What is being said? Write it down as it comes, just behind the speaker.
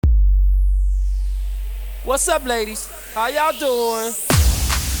What's up, ladies? How y'all doing?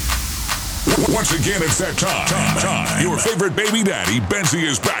 Once again, it's that time. Your favorite baby daddy, BENZI,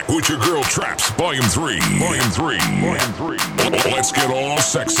 is back with your girl TRAPZ, Volume 3. Let's get all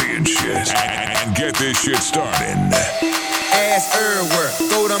sexy and shit. And get this shit started. Ass work,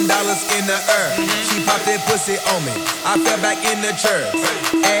 throw them dollars in the air. She popped that pussy on me, I fell back in the church.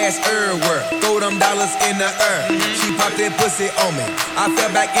 Ass work, throw them dollars in the air. She popped that pussy on me, I fell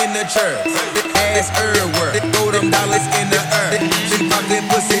back in the church. Ass work, throw them dollars in the air. She popped that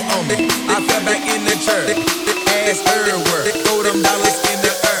pussy on me, I fell back in the church. Ass work, throw them dollars in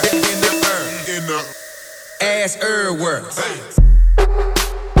the air. Ass work.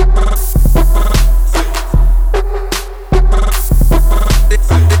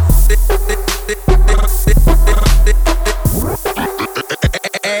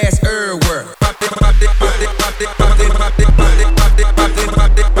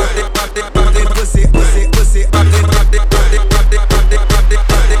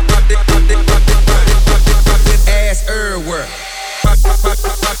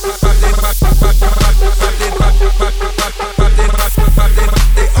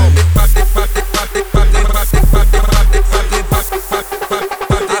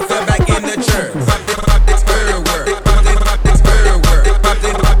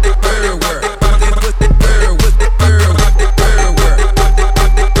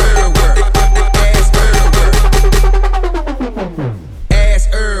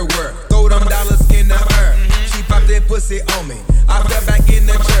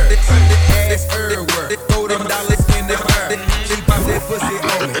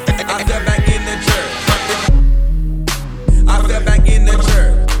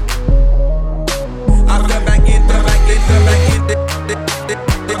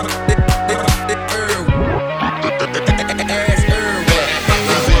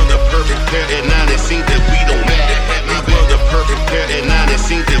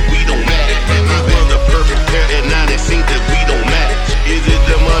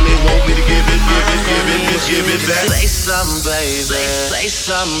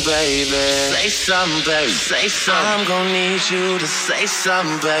 I'm gon' need you to say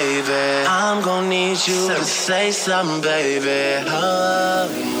something, baby. I'm gon' need you to say something, baby.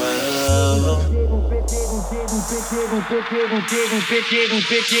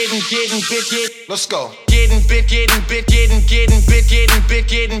 Let's go.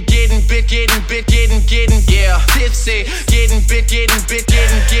 Yeah. Tipsy,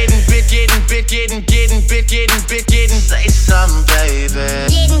 say something, baby.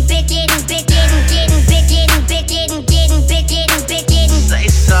 Say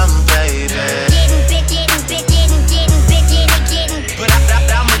something, baby. But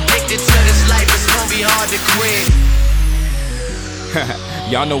I'm addicted to this life, it's gonna be hard to quit.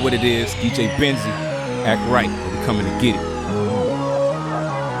 Y'all know what it is. DJ BENZI, act right. We coming to get it.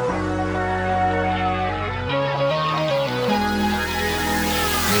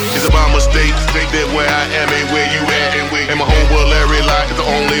 It's about mistake that where I am ain't where you at. And my homeboy Larry Locke is the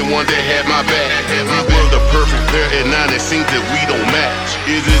only one that had my back. We were the perfect pair, and now it seems that we don't match.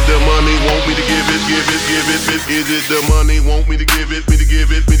 Is it the money want me to give it? Is it the money want me to give it? Me to give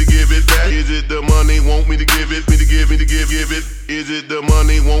it back? Is it the money want me to give it? Me to give it? Is it the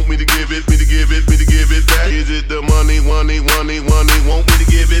money want me to give it? Me to give it back? Is it the money want me to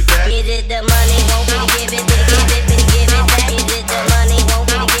give it back? Is it the money want me to give it? Me to give it back? Is it the money want me to give it? Me to give it back? Is it the money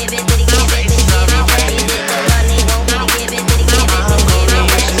want me to give it? Me to give it back?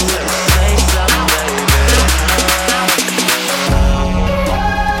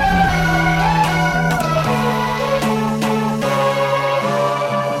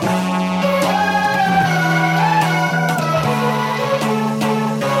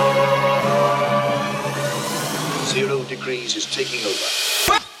 Degrees is taking over.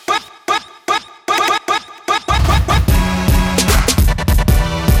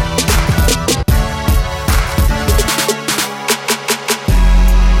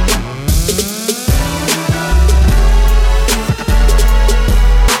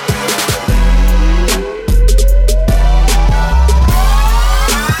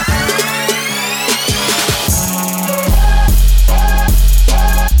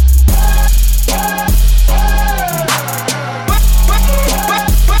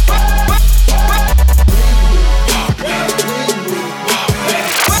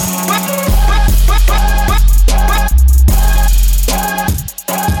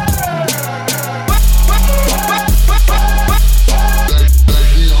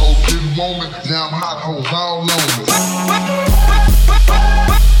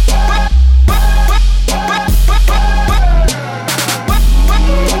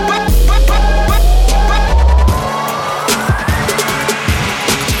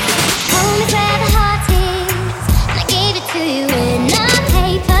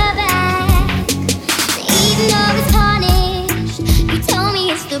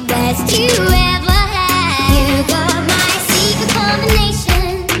 just the best you ever had. You got my secret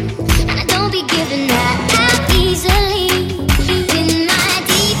combination, and I don't be giving that out easily. With my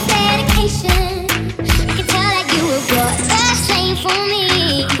deep dedication, I can tell that you were brought the same for me.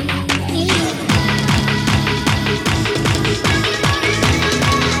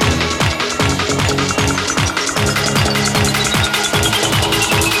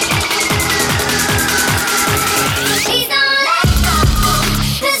 Please don't let go,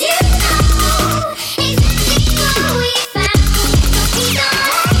 'cause you know exactly what we found. Please don't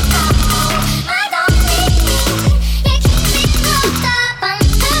let go, my darling. You keep me close up on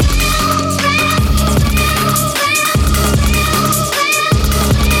the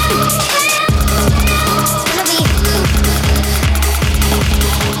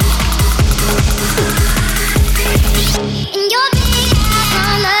in your big ass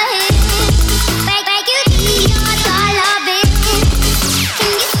on the hip, like you need yours, I love it.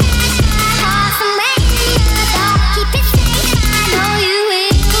 Can you snatch my heart from when you're dark? Keep it safe, I know you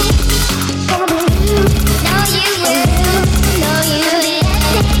will. Know you will, know you will.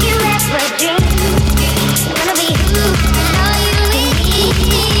 Everything you ever dreamed, gonna be who I know you will be.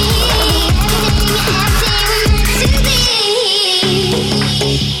 Everything you ever meant to be.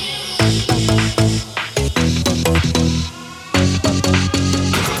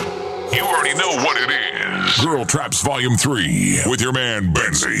 You already know what it is. Girl Traps Volume 3 with your man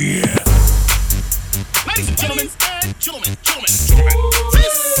BENZI. Ladies and gentlemen,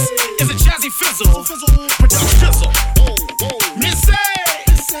 this is a Jazzy Fizzle production. Miss A,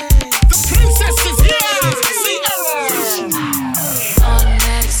 the princess is here. See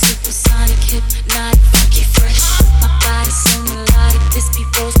Automatic, supersonic, hypnotic, funky, fresh. My body so melodic, this beat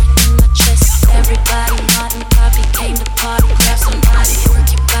rolls in my chest. Everybody nodding, Poppy came to party, grab somebody, work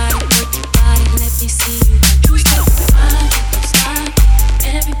your body, let me see you. Do stop, don't stop.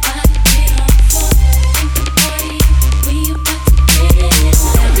 Everybody get on the floor, think the party, we about to get it.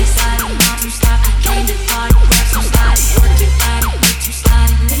 Everybody not to stop, I came to party, grab somebody.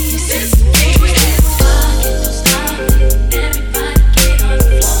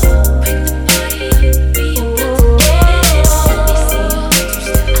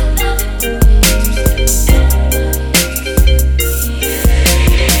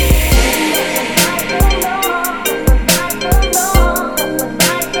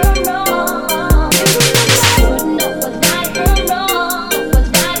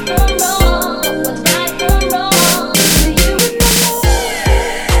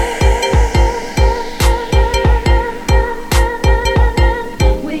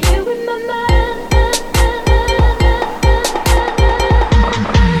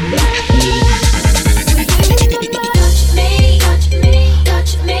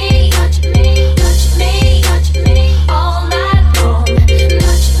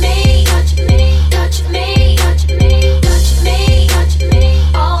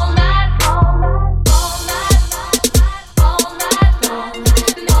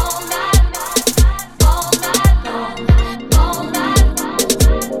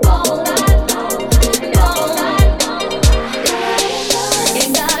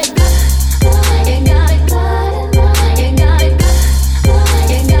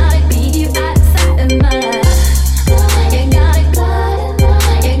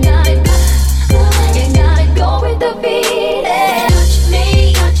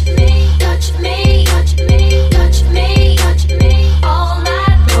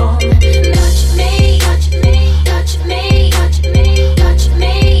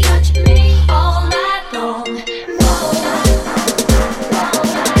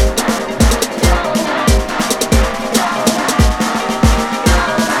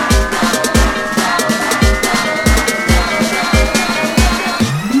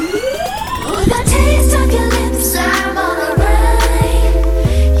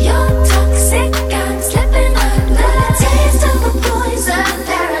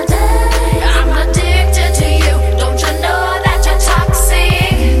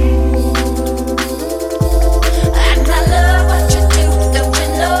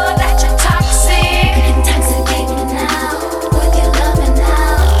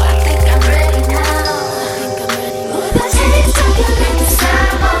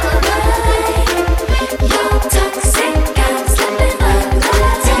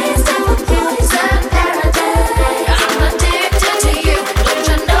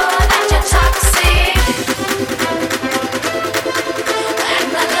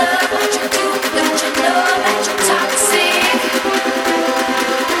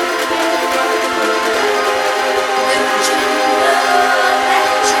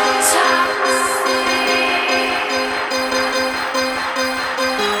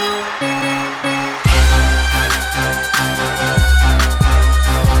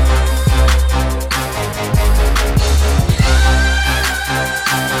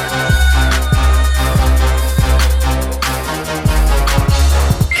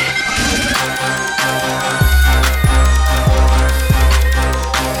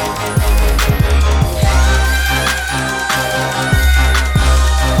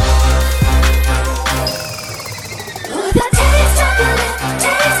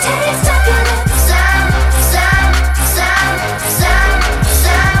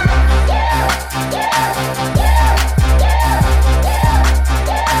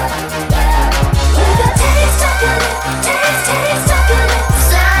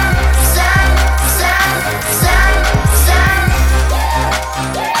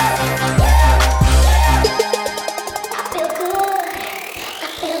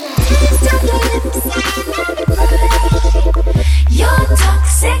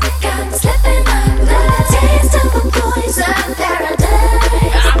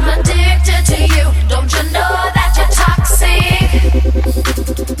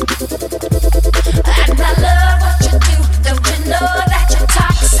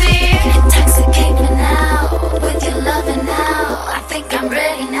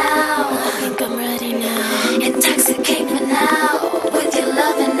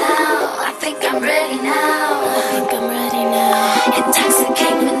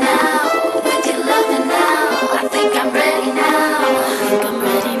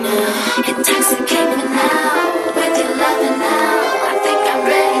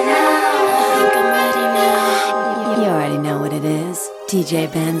 DJ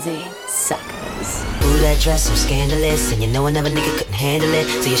BENZI, suckers. Ooh, that dress so scandalous, and you know another nigga couldn't handle it.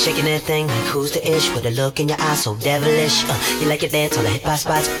 So you're shaking that thing like who's the ish, with a look in your eyes so devilish. You like your dance on the hip hop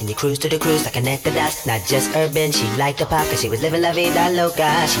spots, and you cruise to the cruise like connect the dots. Not just urban, she liked the pop, cause she was living la vida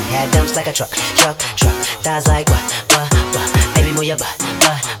loca. She had dumps like a truck. Thighs like what? Baby, move your butt.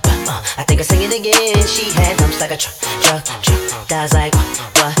 I think I'll sing it again. She had dumps like a truck. Thighs like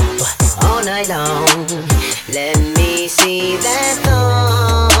what? All night long. Let me see that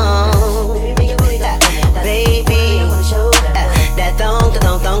thong, baby. That thong.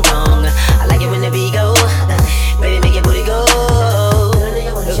 I like it when the beat go. Baby, make your booty go.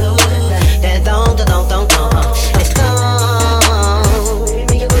 That thong. It's thong,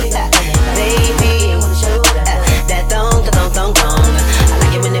 baby. That thong. I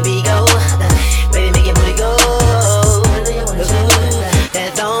like it when the beat go. Baby, make your booty go.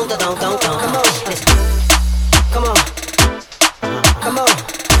 That thong. Come on.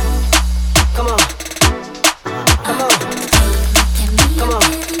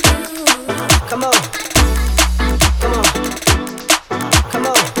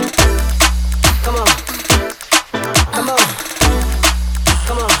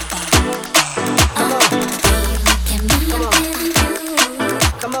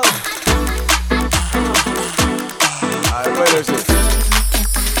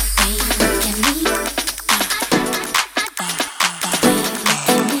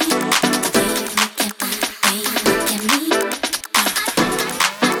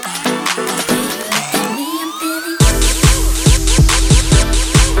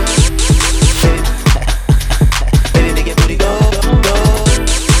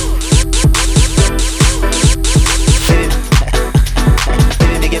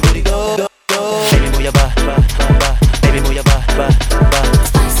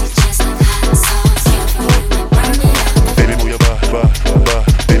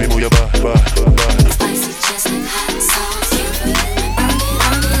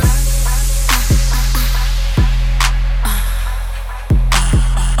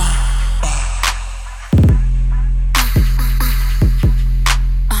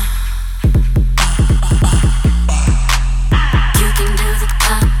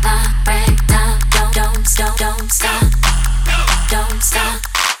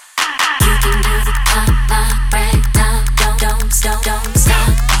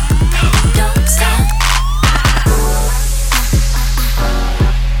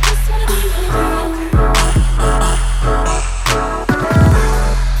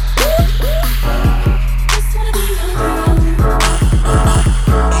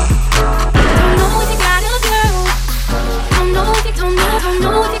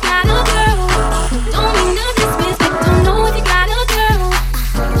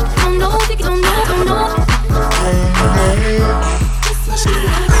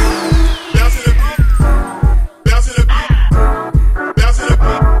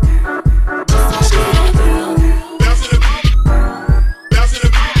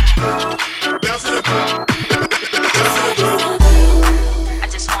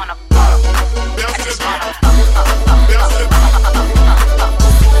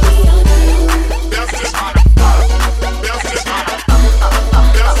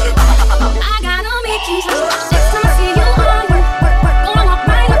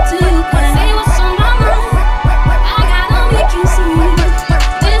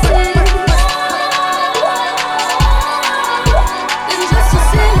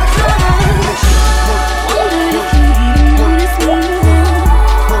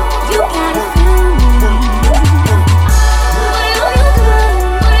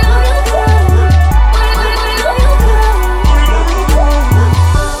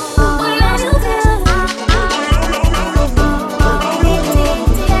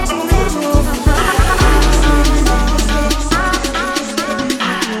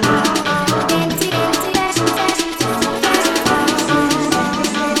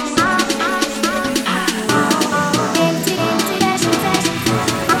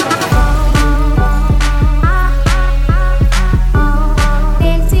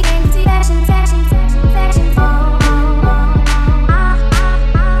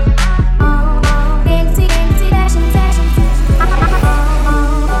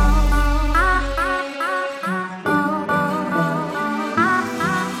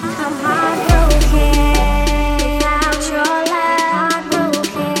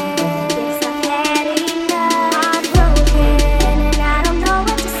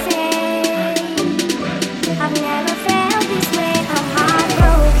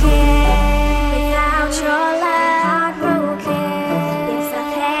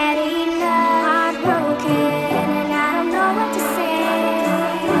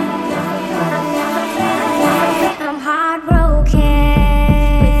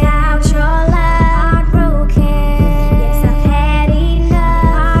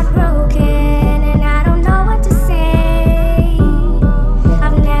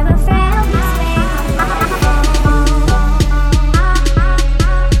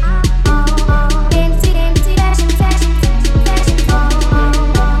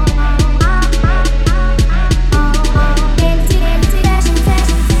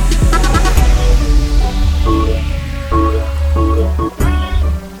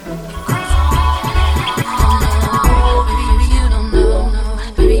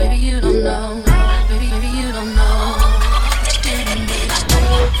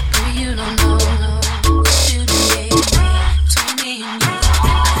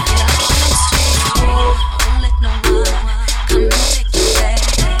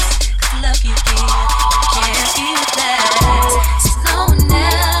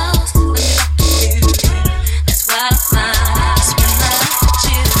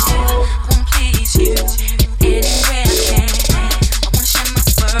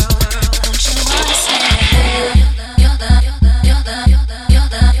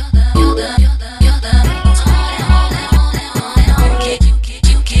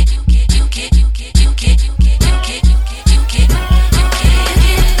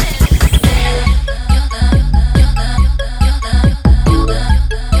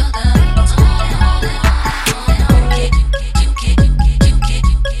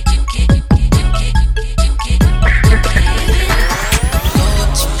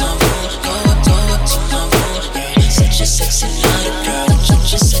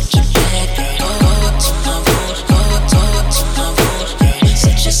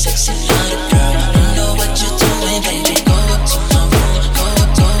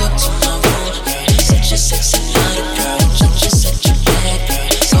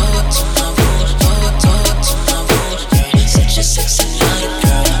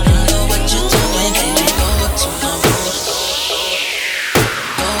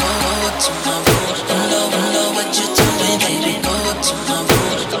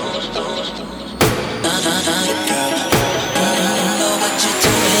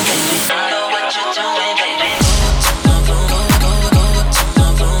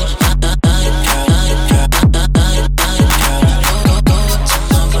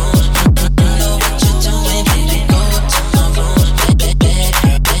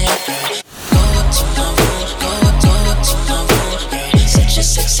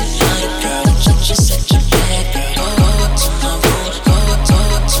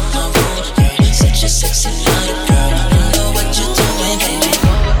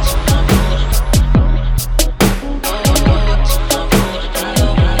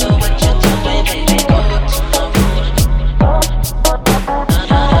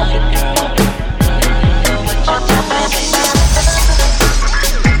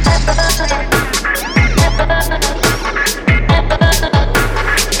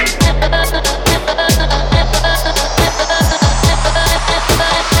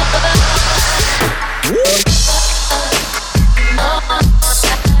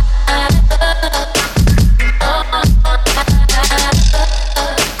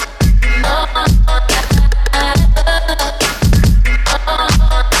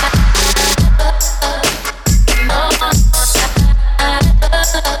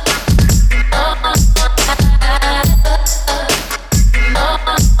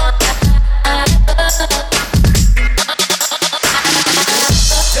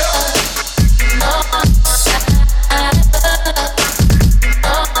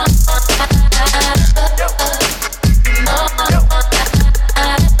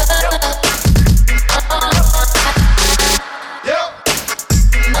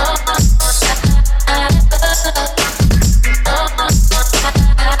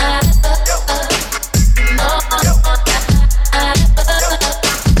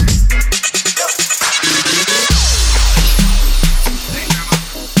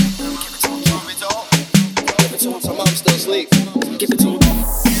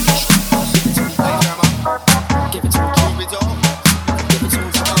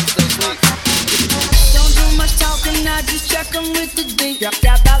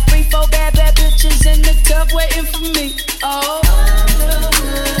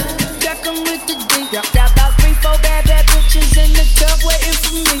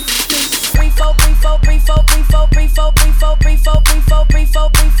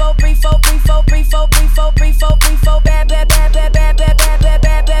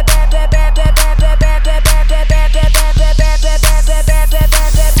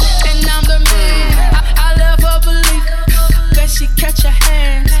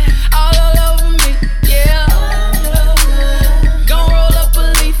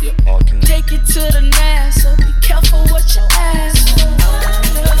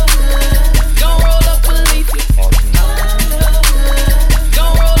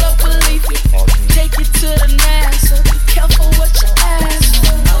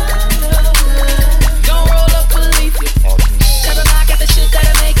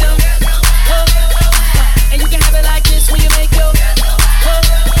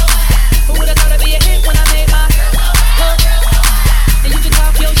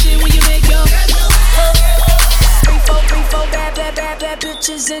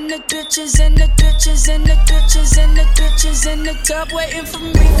 bitches in the bitches in the bitches in the bitches in the tub waiting for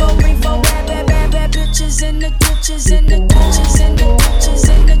me. Bad bitches in the bitches in the bitches in the bitches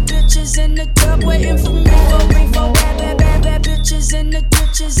in the bitches in the tub waiting for me. Bad bitches in the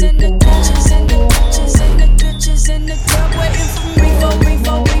bitches in the bitches in the bitches in the bitches in the tub waiting for me.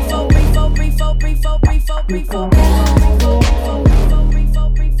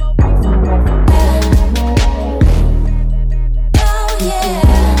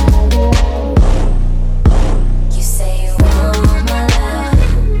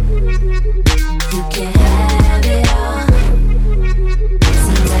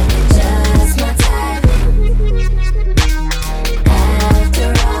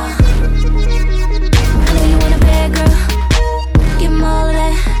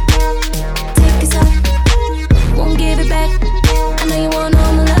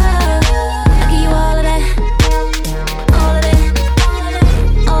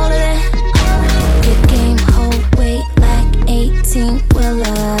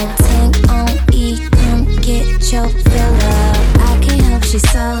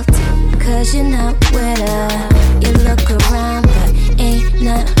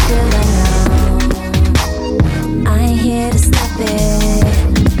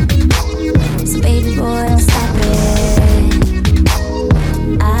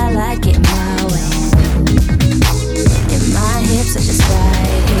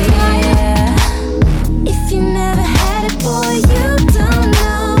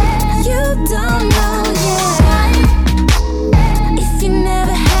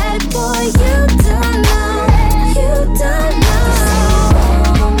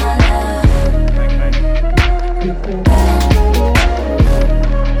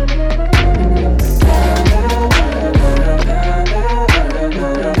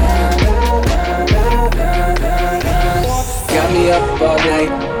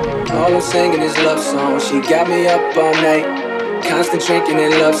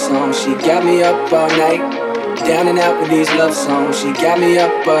 She got me up all night, down and out with these love songs. She got me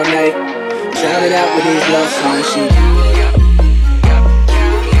up all night, drowning out with these love songs. She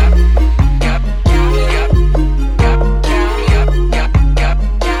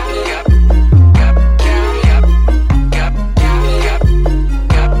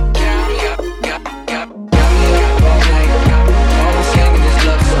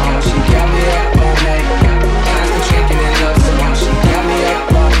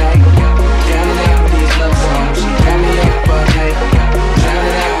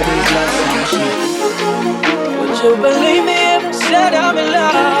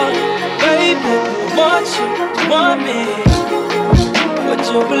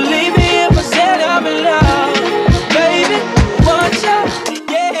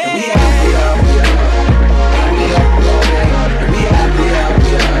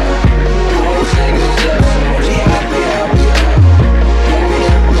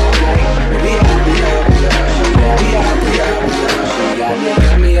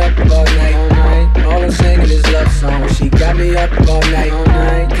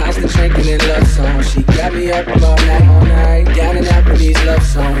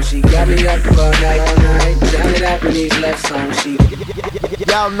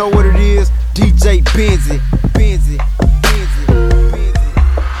y'all know what it is, DJ BENZI.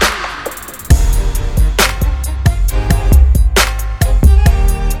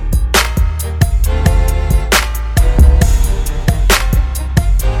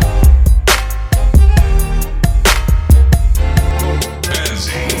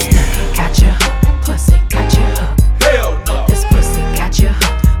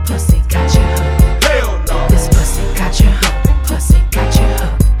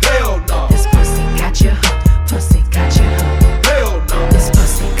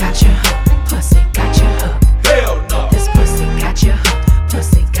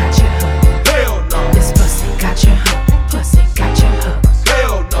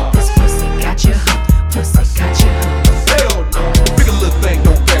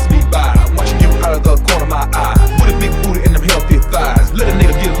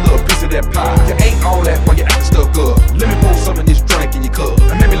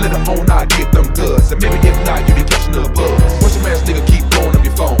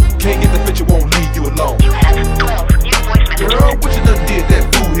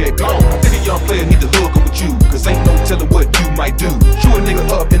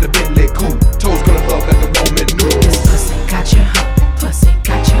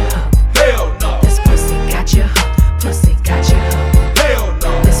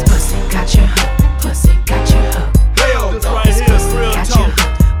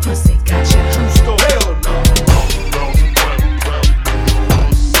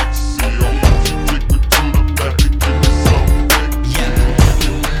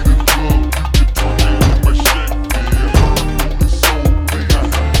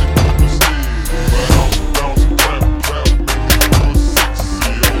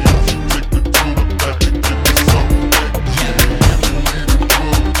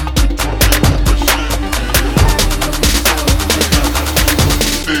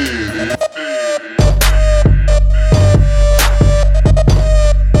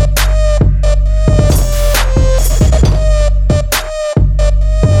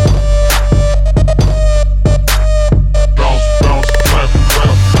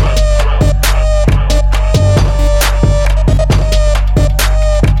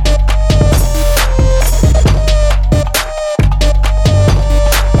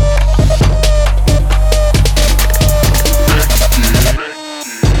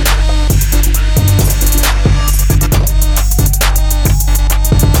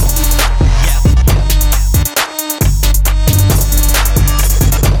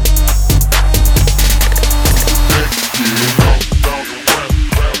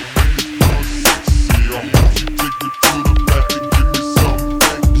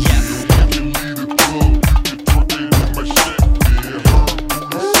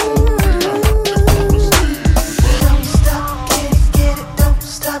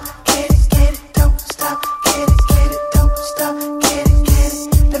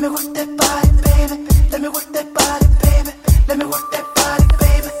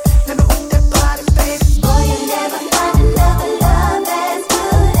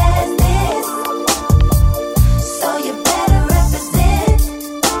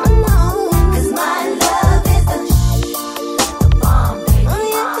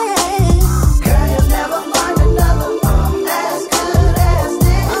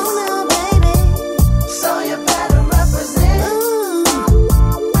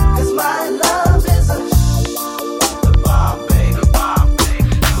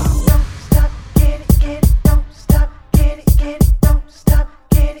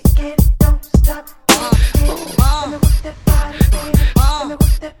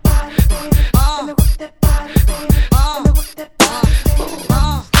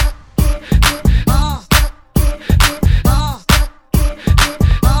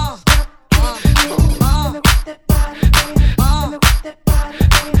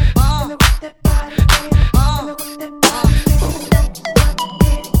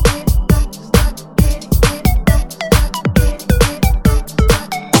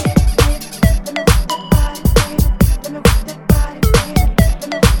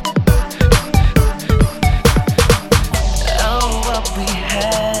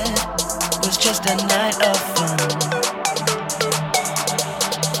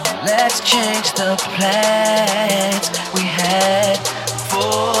 the plans we had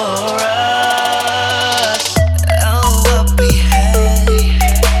for us. Oh, what we had.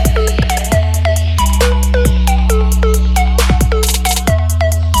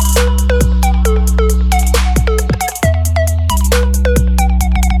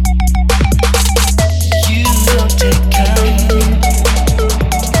 You don't take time.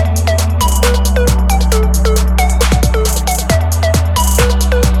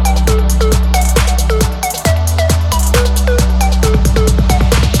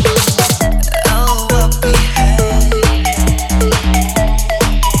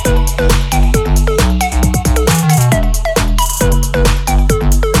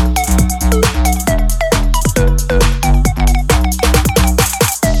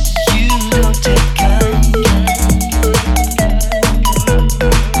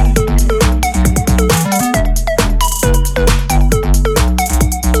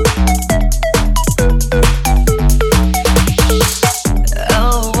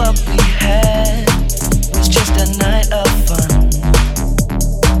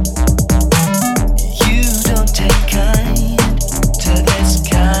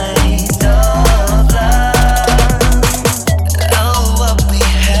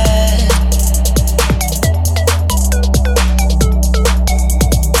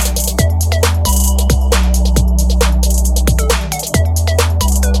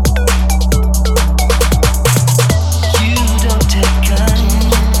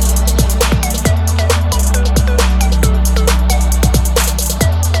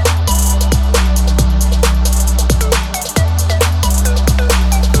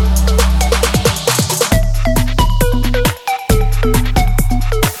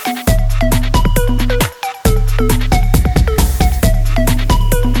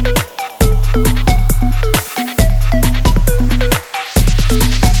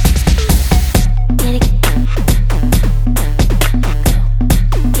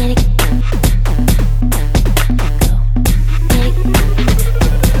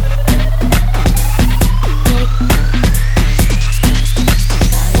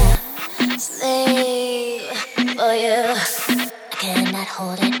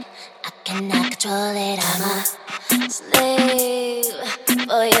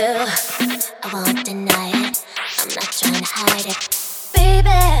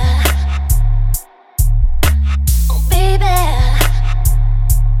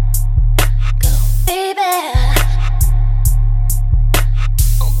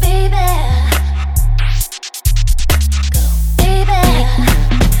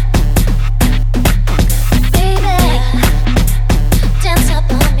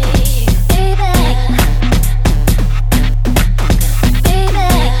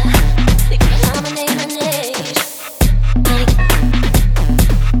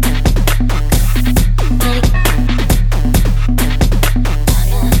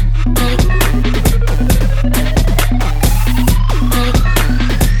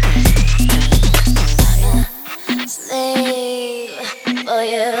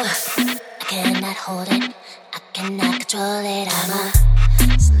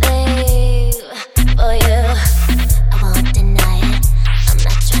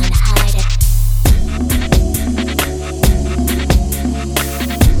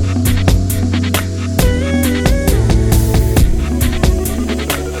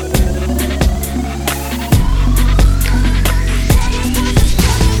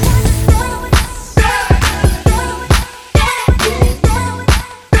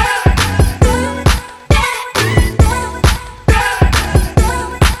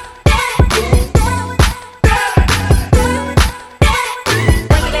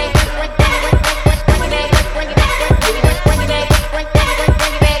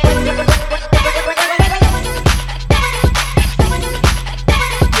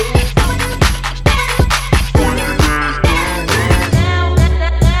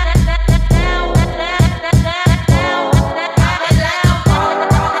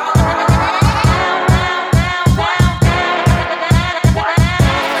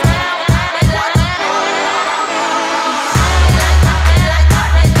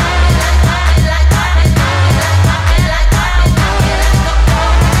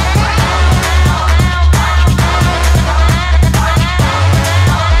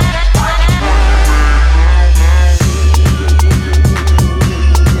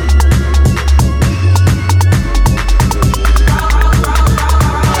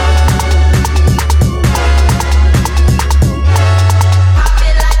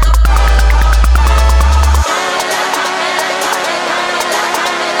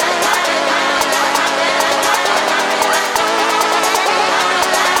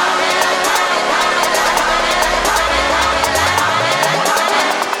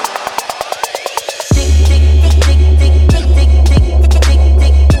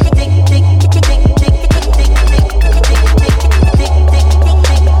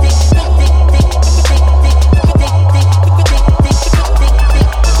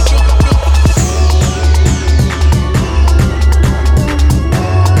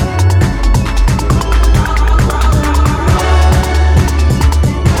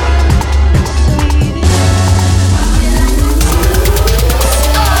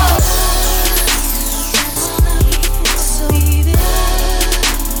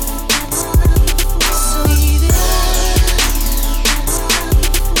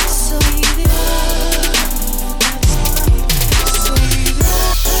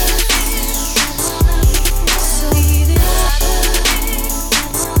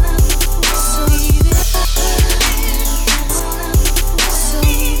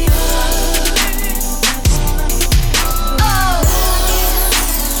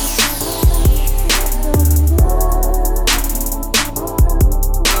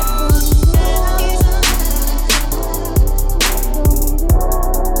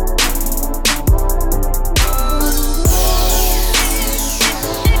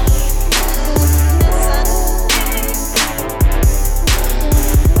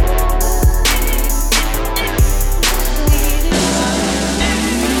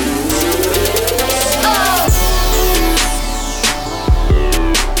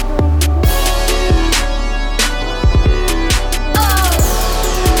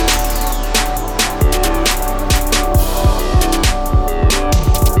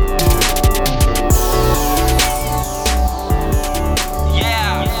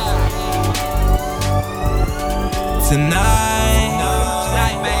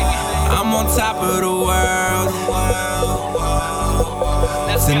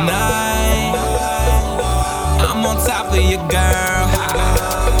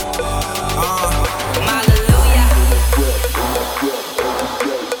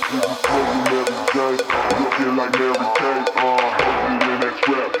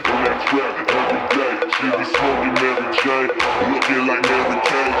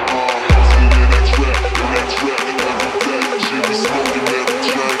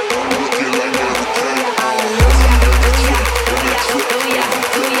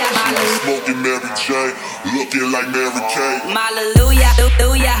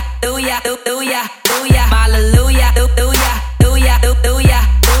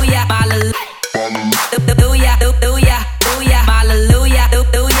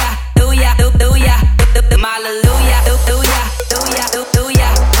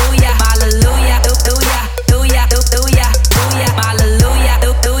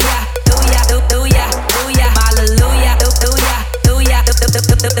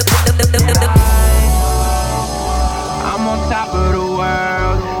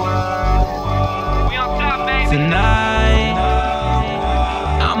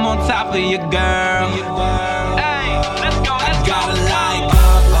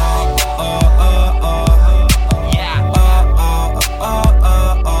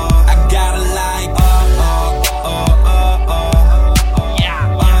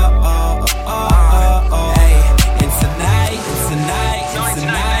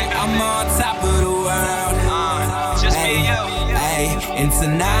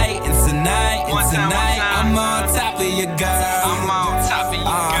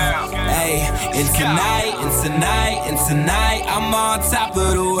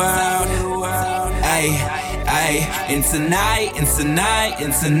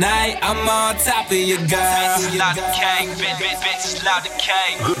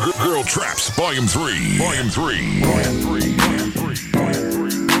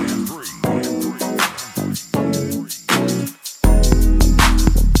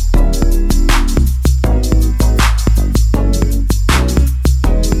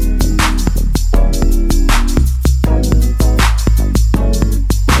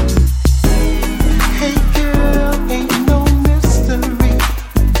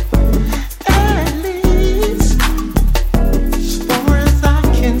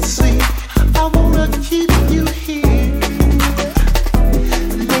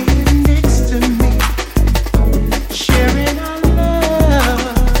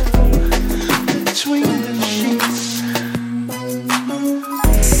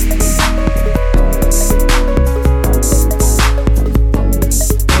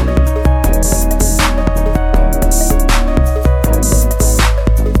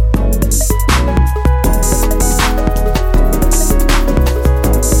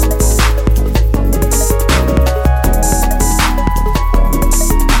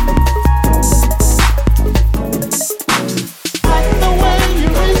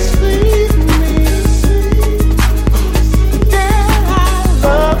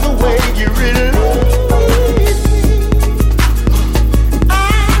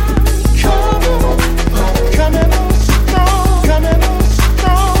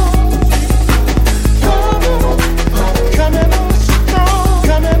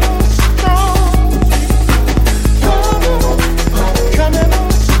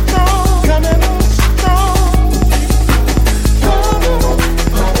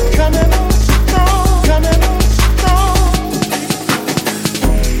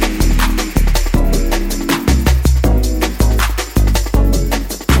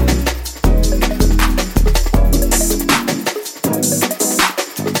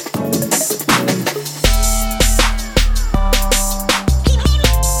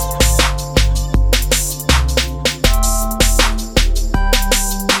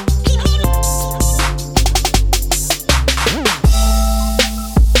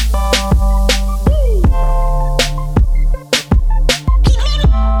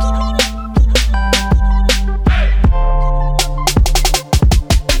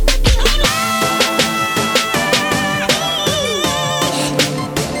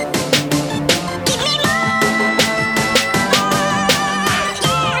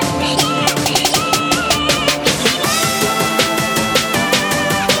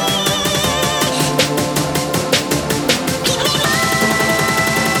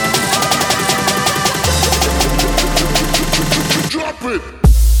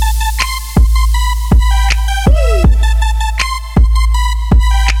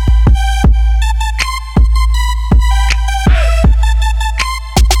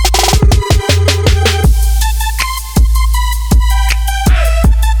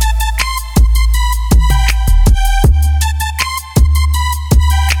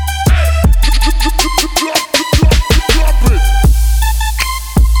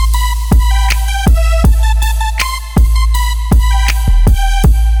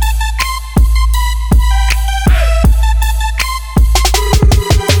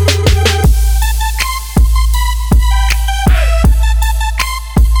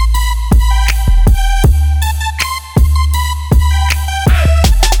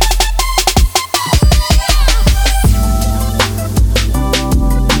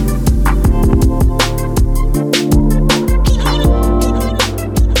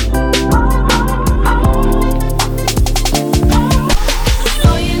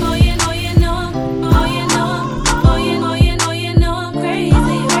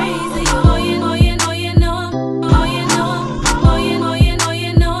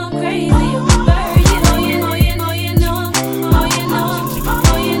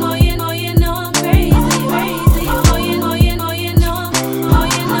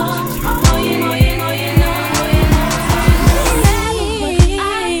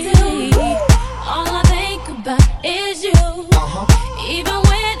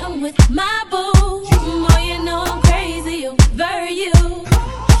 with my boo. Boy, you know I'm crazy over you.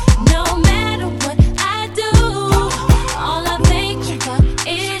 No matter what I do, all I think about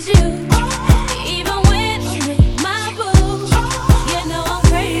is you. Even when I'm with my boo, you know I'm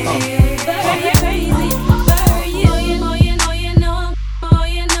crazy over you.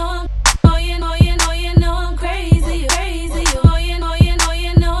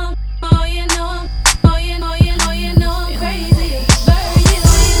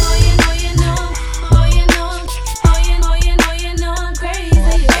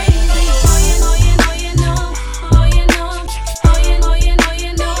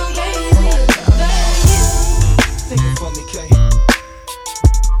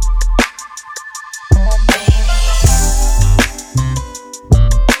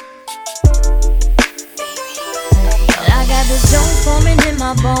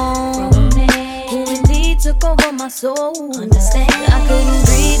 My soul, understand. I couldn't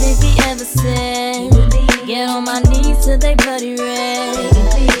breathe if he ever said, get on my knees till they bloody red.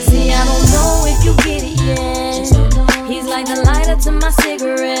 See, I don't know if you get it yet. He's like the lighter to my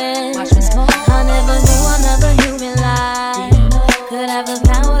cigarette. I never knew another human life could have the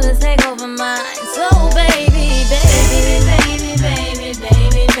power to take over mine. So baby, baby, baby, baby,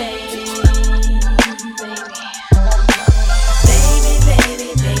 baby, baby.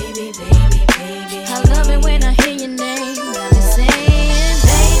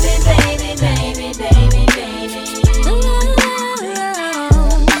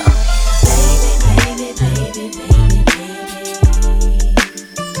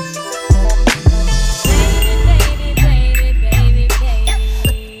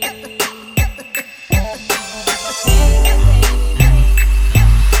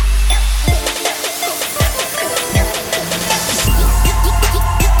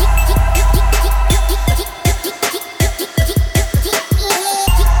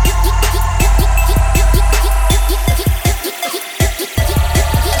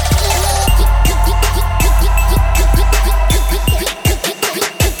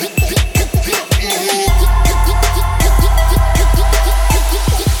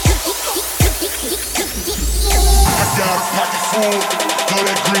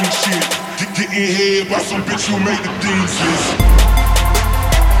 Some bitch who make the dean's list.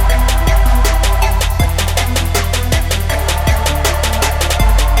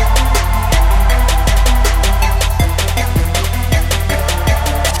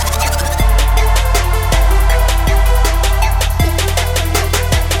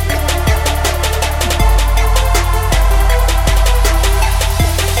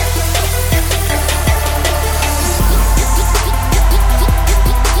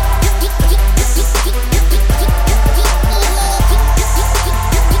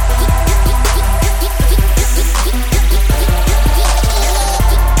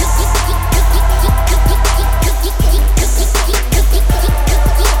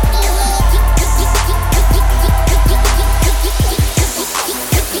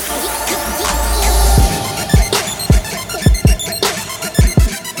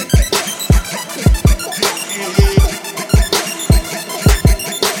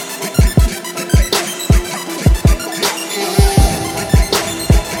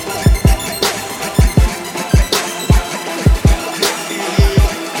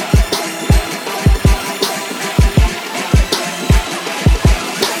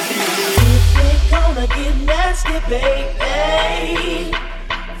 baby.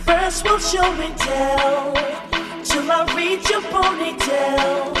 First we'll show and tell till I reach your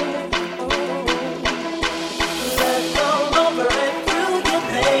ponytail. Let all over and through your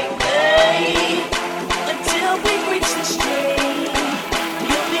baby until we reach the stream.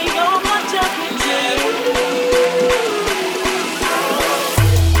 You'll be on my jockey too.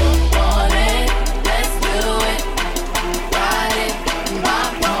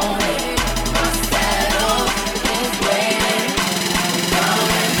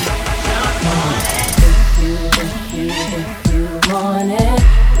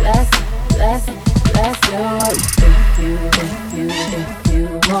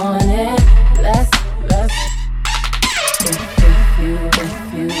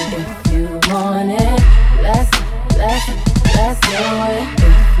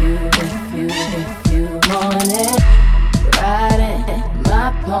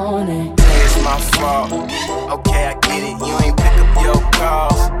 Okay, I get it, you ain't pick up your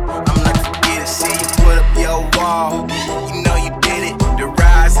calls. I'm like, forget it, see you put up your wall. You know you did it, the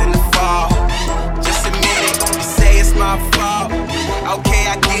rise and the fall. Just admit it, you say it's my fault. Okay,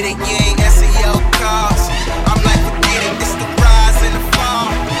 I get it, you ain't answer your calls. I'm like, forget it, it's the rise and the fall.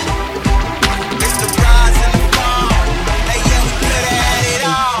 It's the rise and the fall. Hey, yeah, we could've had it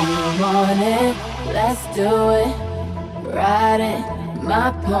all. let's do it. Ride it,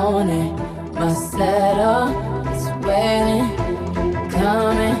 my pony, my saddle is waiting.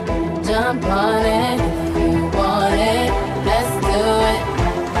 Come and jump on it if you want it. Let's do it.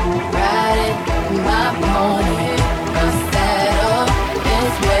 Ride it, my pony, my saddle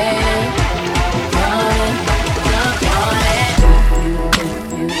is waiting. Come and jump on it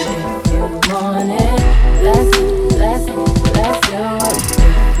if you want it. Let's do it.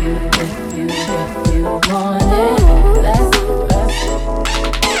 If you want it. Let's do it.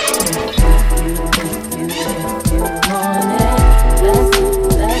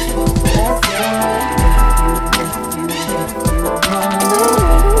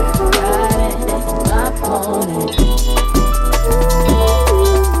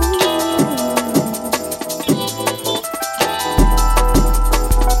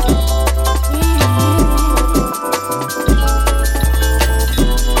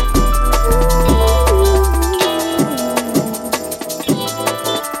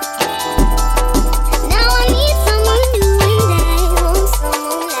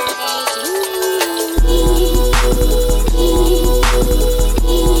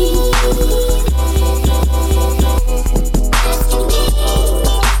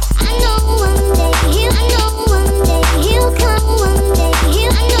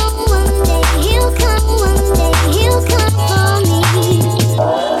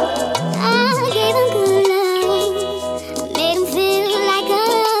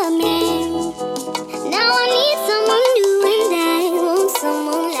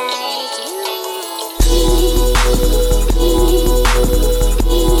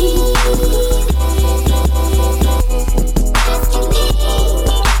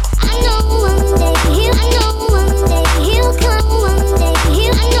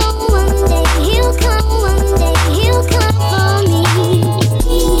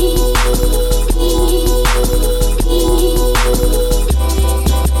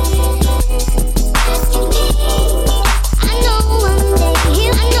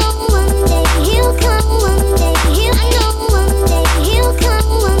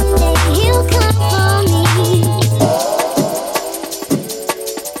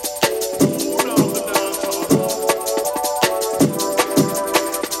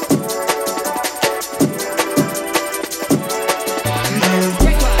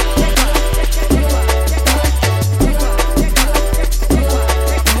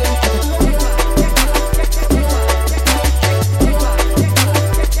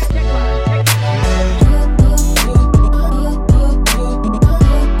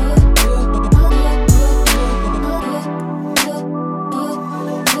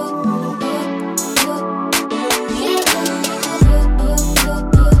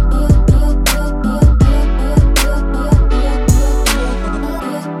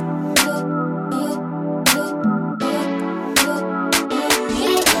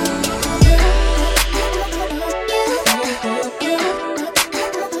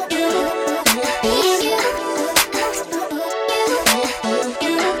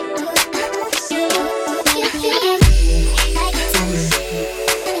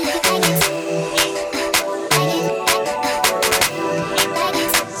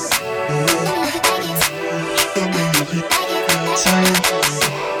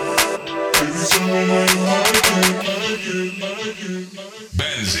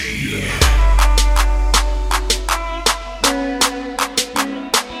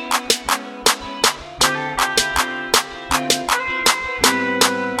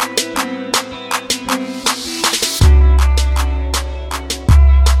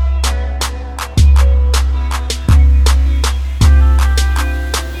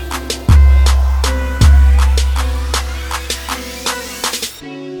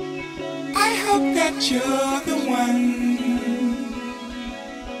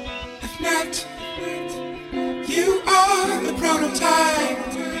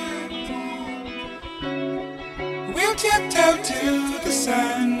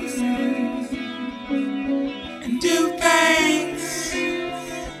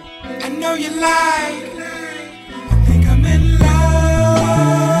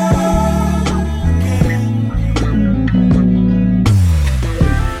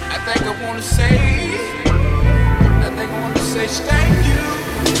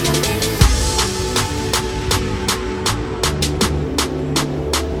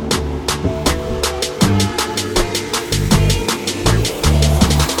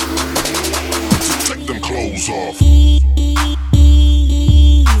 Clothes off.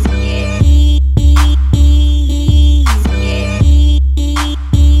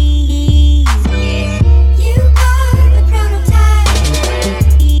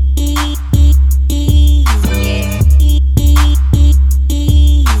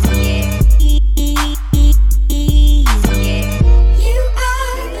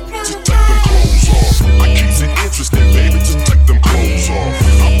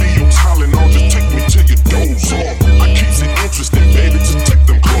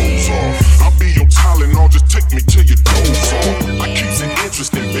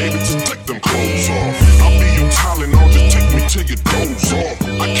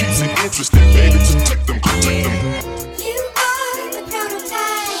 just think, baby, to take them. You are the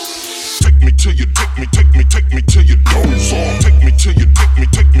prototype. Take me till you doze off. Take me till you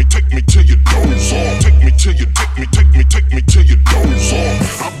doze off. Take me till you doze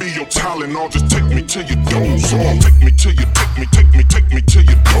off. I'll be your Tylenol, just take me till you doze off. Take me till you doze off. Take me till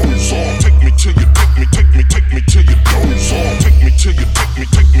you doze off. Take me till you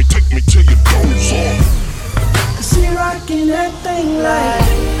doze off. She rockin' that thing like.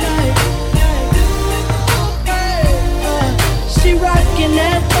 She rockin'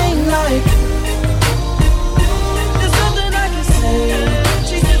 that thing like. There's nothing I can say.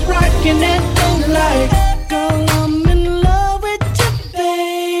 She's just rockin' that thing like. Girl, I'm in love with you,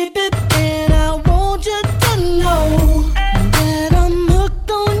 baby, and I want you to know that I'm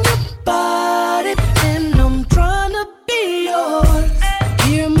hooked on your body, and I'm trying to be yours.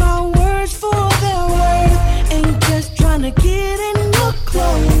 Hear my words for their worth, ain't just trying to get in your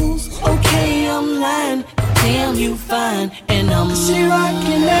clothes. Okay, I'm lying, damn you fine, and I'm. She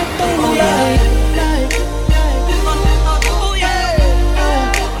rockin' that thing like.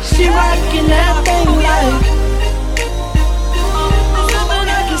 She rockin' that thing like. There's nothing I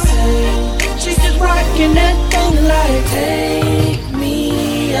can say. She's just rockin' that thing like. Take me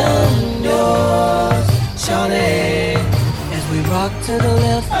yours, shawty. As we rock to the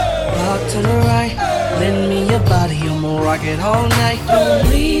left, rock to the right. Lend me your body, I'ma rock it all night. Don't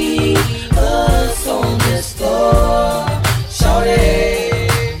leave us on this floor, shawty.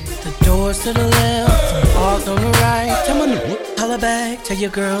 The doors to the left, parked on the right. Tell my holla back, tell your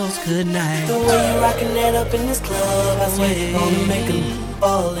girls good night. The way you rockin' that up in this club, I swear you're gonna make them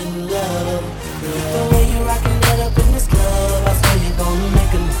fall in love. The way you rockin' that up in this club, I swear you're gonna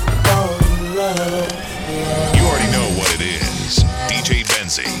make them fall in love. Yeah. You already know what it is. DJ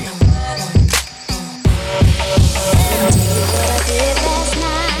BENZI. What I did last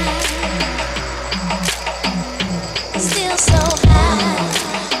night, still so high.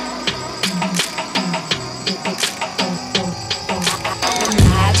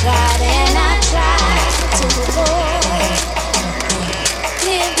 I tried and I tried to avoid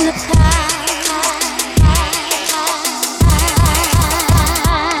hypnotized,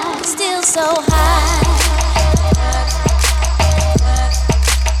 still so high.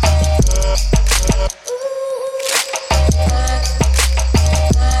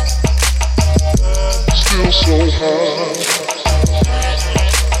 Still so high.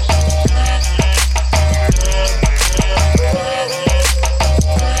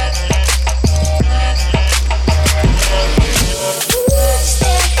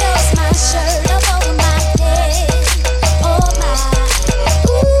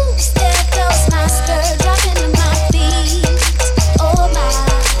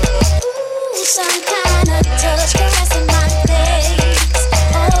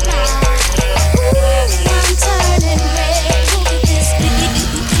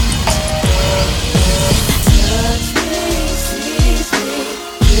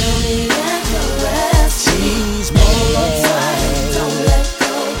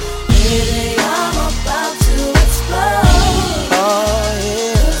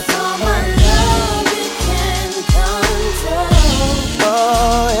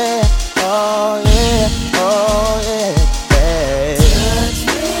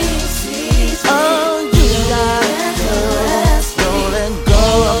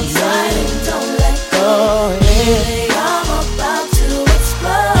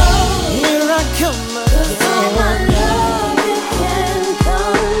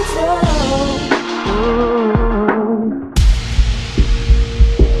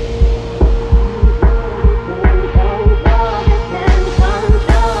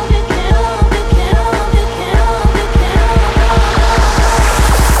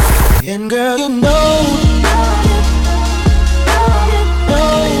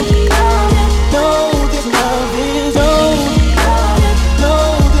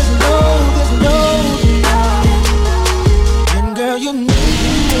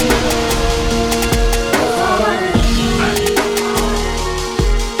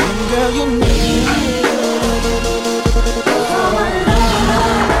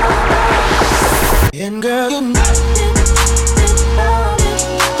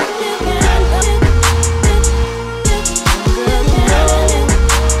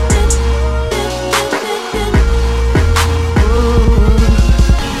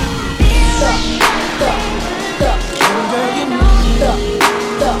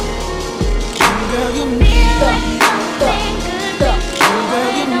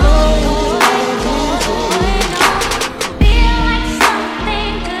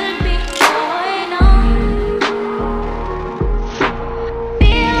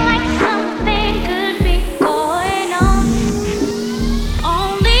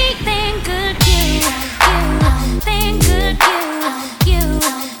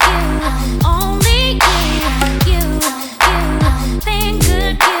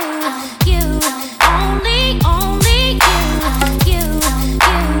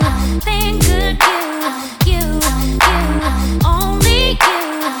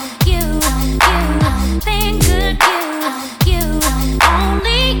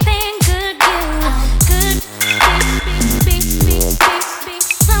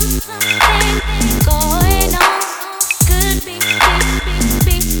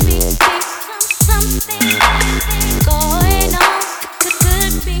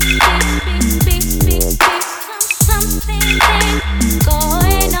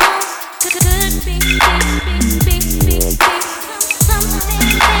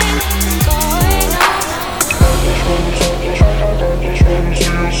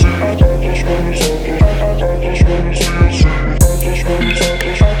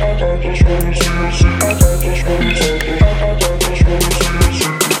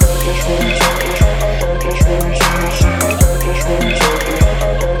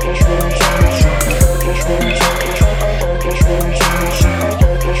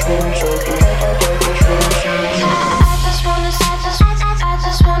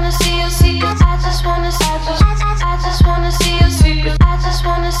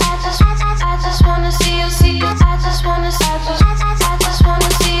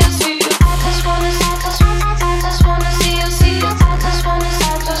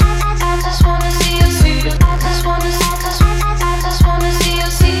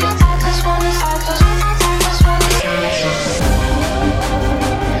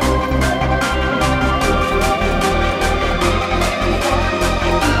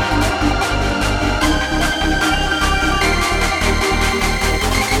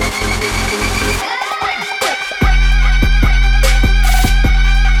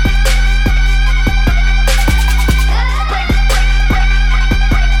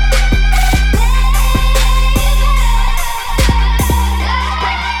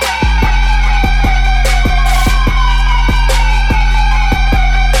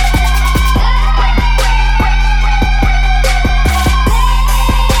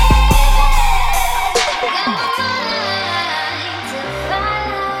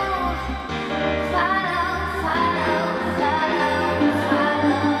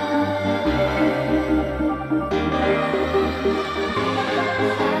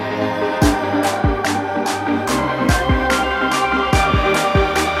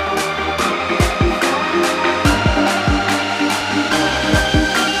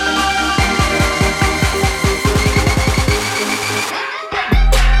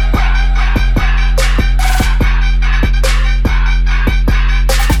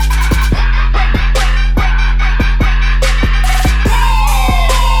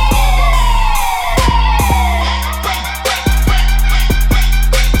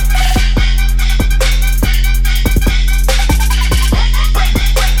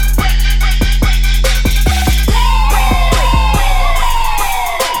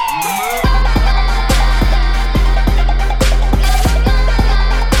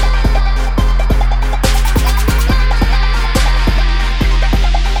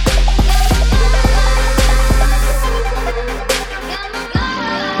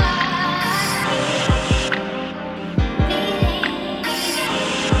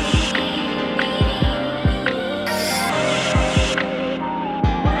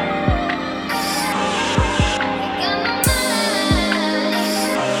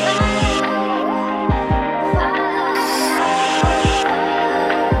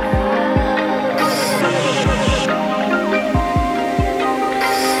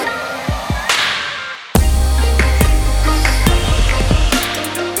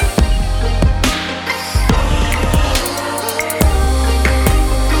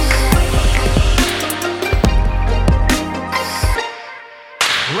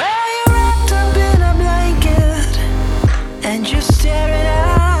 Where you're wrapped up in a blanket and you're staring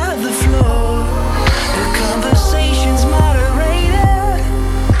at the floor. The conversation's moderated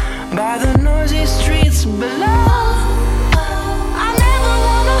by the noisy streets below. I never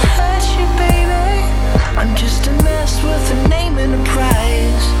wanna hurt you, baby. I'm just a mess with a name and a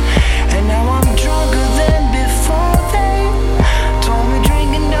price. And now I'm drunker than before they told me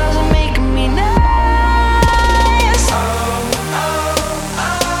drinking doesn't make me nice.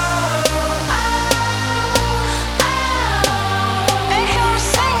 They hear us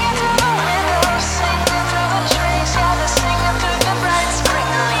singing through the windows, singing through the trees, yeah, they're singing through the bright spring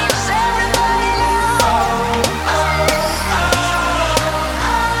leaves. Everybody knows.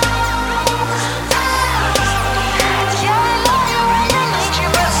 Yeah, I love you and I need you,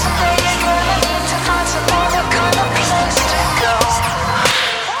 but someday you're gonna need to find some other kind of place to go.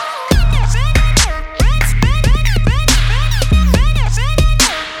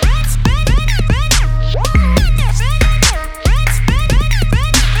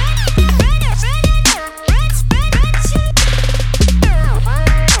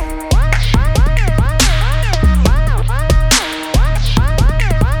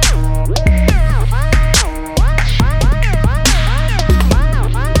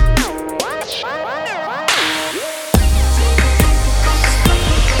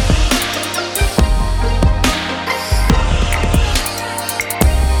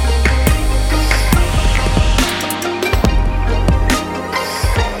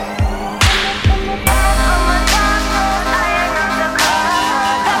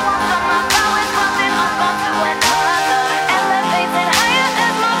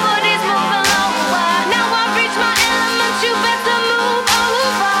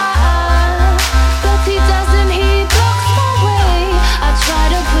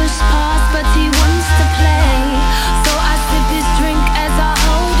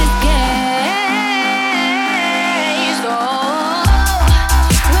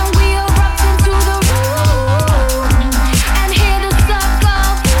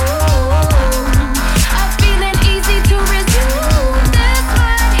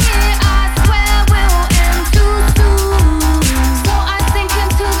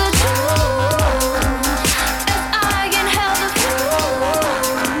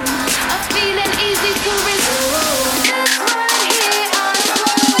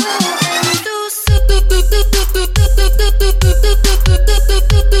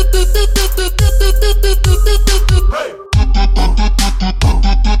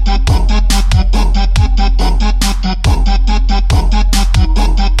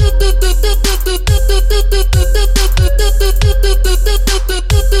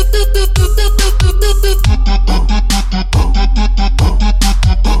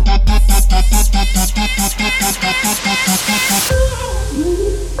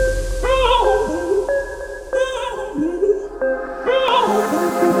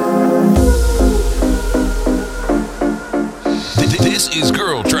 This is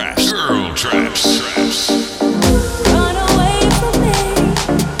Girl Traps. Girl Traps. Run away from me.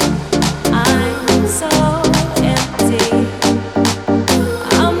 I'm so empty.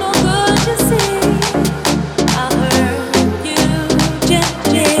 I'm no good, you see. I'll hurt you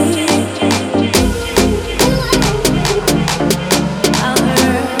gently. I'll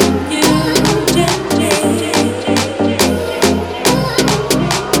hurt you gently.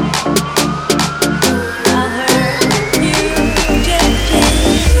 I'll hurt you gently.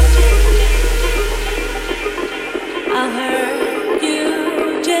 I'll hurt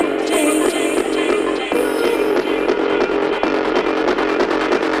you gently.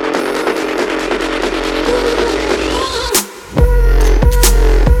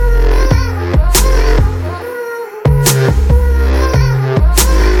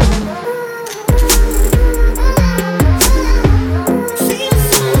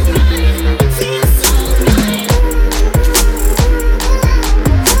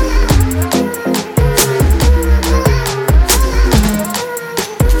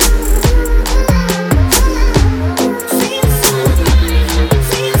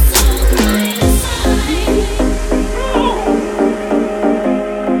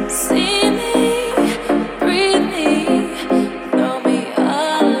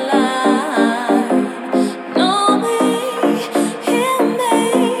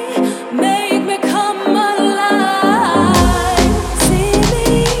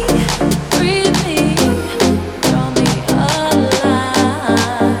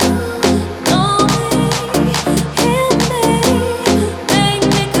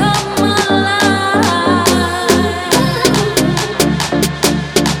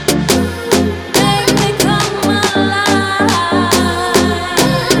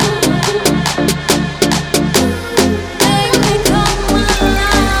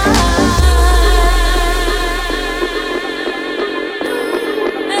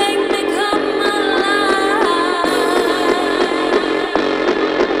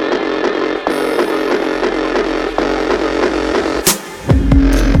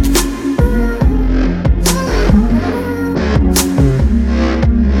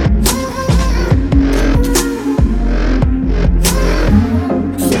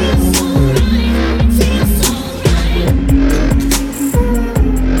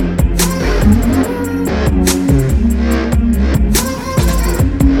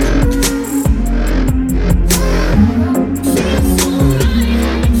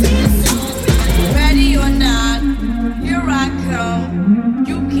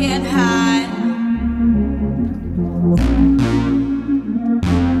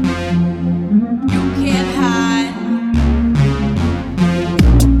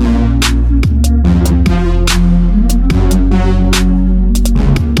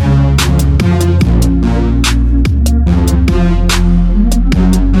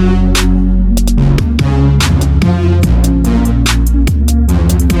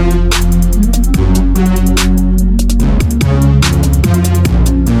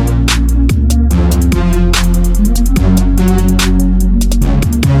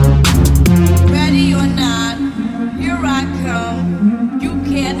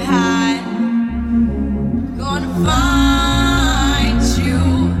 high. Gonna find you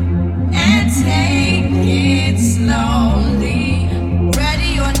and take it slowly.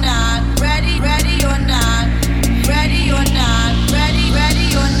 Ready or not, ready or not, ready or not,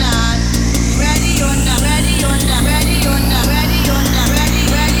 ready or not, ready or not, ready or not, ready or not, ready or not, ready or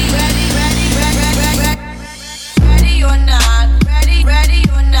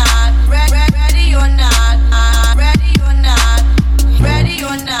not, ready or not, ready or not, ready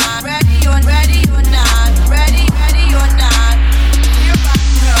or not, ready or not, ready or not, ready or not. Here I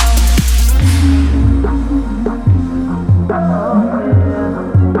go.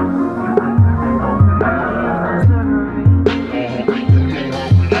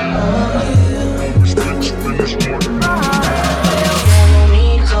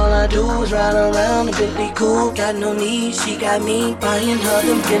 All I do is ride around in Bentley coupe. Got no need, she got me buying her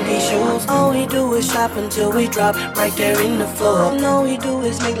them Fendi shoes. All we do is shop until we drop right there in the floor. And all we do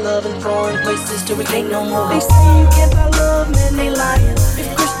is make love in foreign places till we can't no more. They say you can't buy love, man, they lying.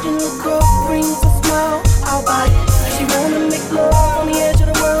 If Christian Lacroix brings a smile, I'll buy it. She wanna make love on the edge of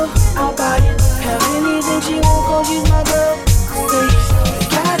the world, I'll buy it. Have anything she want, cause she's my girl. Say,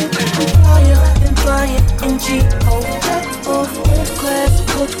 got it, I'm flying in G.O.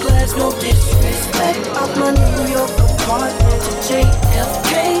 Coach class, no disrespect. Out my New York apartment to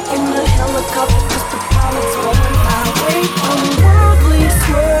JFK in the helicopter, cause the pilots on the highway. I'm worldly,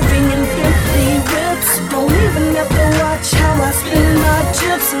 swerving in Bentley whips. Don't even have to watch how I spend my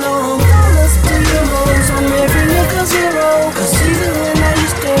chips. No dollars to euros on every nigga zero. Cause even when I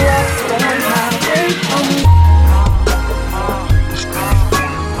used to rock on the highway,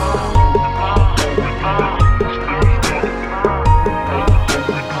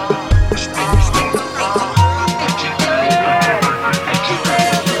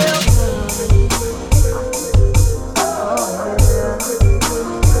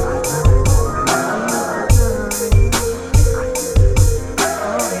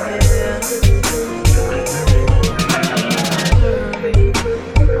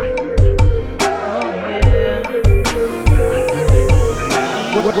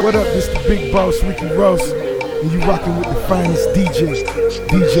 What up, this the big boss, Ricky Ross, and you rockin' with the finest DJ,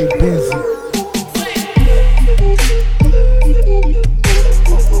 DJ BENZI.